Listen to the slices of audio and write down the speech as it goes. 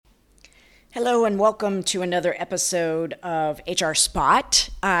Hello and welcome to another episode of HR Spot.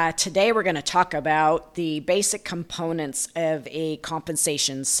 Today we're going to talk about the basic components of a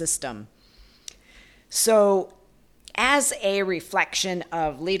compensation system. So, as a reflection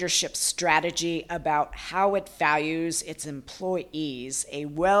of leadership strategy about how it values its employees, a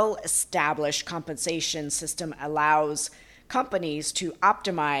well-established compensation system allows companies to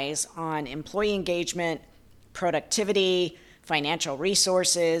optimize on employee engagement, productivity, financial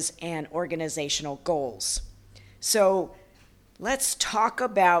resources, and organizational goals. So let's talk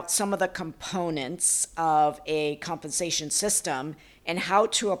about some of the components of a compensation system and how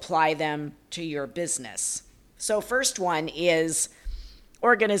to apply them to your business. So first one is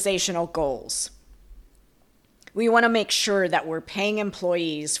organizational goals. We want to make sure that we're paying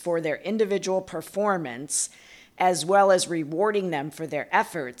employees for their individual performance as well as rewarding them for their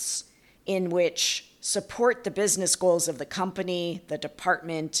efforts in which support the business goals of the company, the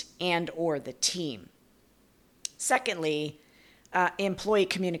department, and or the team. Secondly, employee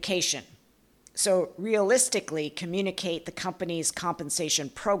communication. So realistically communicate the company's compensation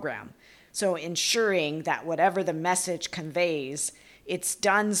program. So ensuring that whatever the message conveys, it's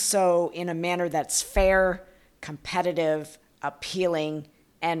done so in a manner that's fair, competitive, appealing,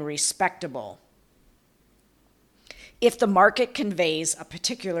 and respectable. If the market conveys a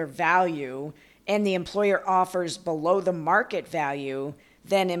particular value and the employer offers below the market value,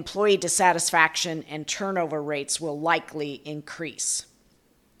 then employee dissatisfaction and turnover rates will likely increase.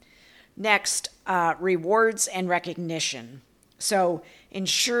 Next, rewards and recognition. So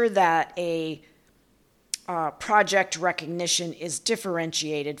ensure that a project recognition is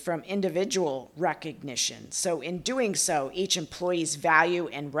differentiated from individual recognition. So in doing so, each employee's value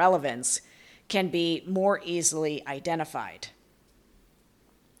and relevance can be more easily identified.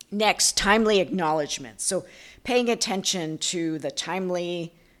 Next, timely acknowledgement. So paying attention to the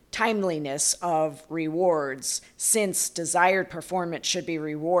timeliness of rewards, since desired performance should be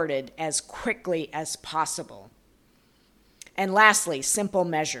rewarded as quickly as possible. And lastly, simple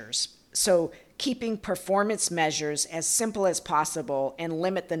measures. So keeping performance measures as simple as possible and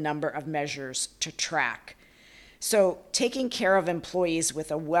limit the number of measures to track. So taking care of employees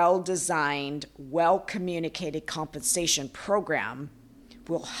with a well-designed, well-communicated compensation program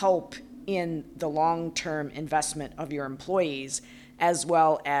will help in the long-term investment of your employees as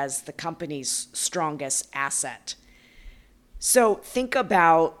well as the company's strongest asset. So think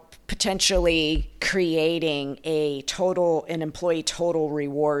about potentially creating an employee total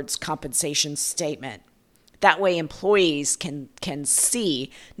rewards compensation statement. That way employees can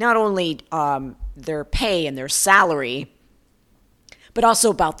see not only their pay and their salary, but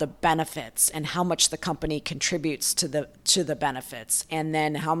also about the benefits and how much the company contributes to the benefits, and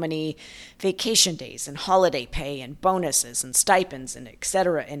then how many vacation days and holiday pay and bonuses and stipends and et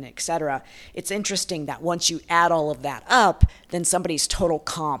cetera, and et cetera. It's interesting that once you add all of that up, then somebody's total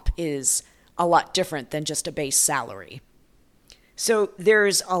comp is a lot different than just a base salary. So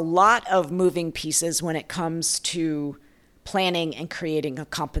there's a lot of moving pieces when it comes to planning and creating a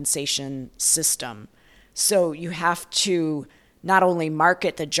compensation system. So you have to not only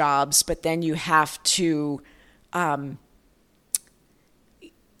market the jobs, but then you have to,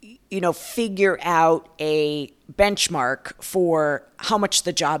 figure out a benchmark for how much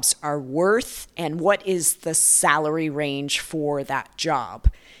the jobs are worth and what is the salary range for that job.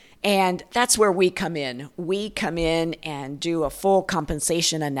 And that's where we come in. We come in and do a full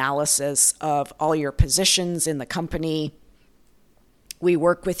compensation analysis of all your positions in the company. We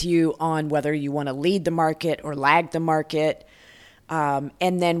work with you on whether you want to lead the market or lag the market. And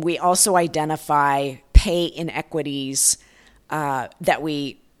then we also identify pay inequities that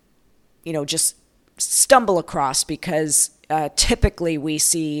we, just stumble across because typically we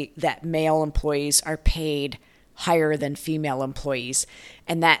see that male employees are paid higher than female employees,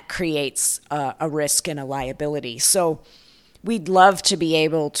 and that creates a risk and a liability. So we'd love to be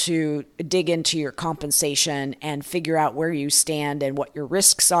able to dig into your compensation and figure out where you stand and what your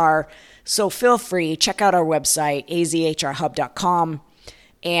risks are. So feel free, check out our website, azhrhub.com.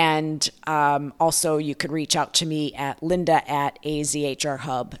 And also you could reach out to me at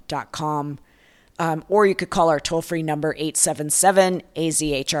linda@azhrhub.com. Or you could call our toll-free number,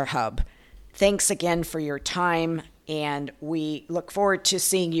 877-AZHR-HUB. Thanks again for your time, and we look forward to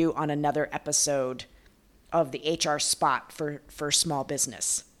seeing you on another episode of the HR Spot for small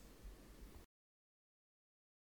business.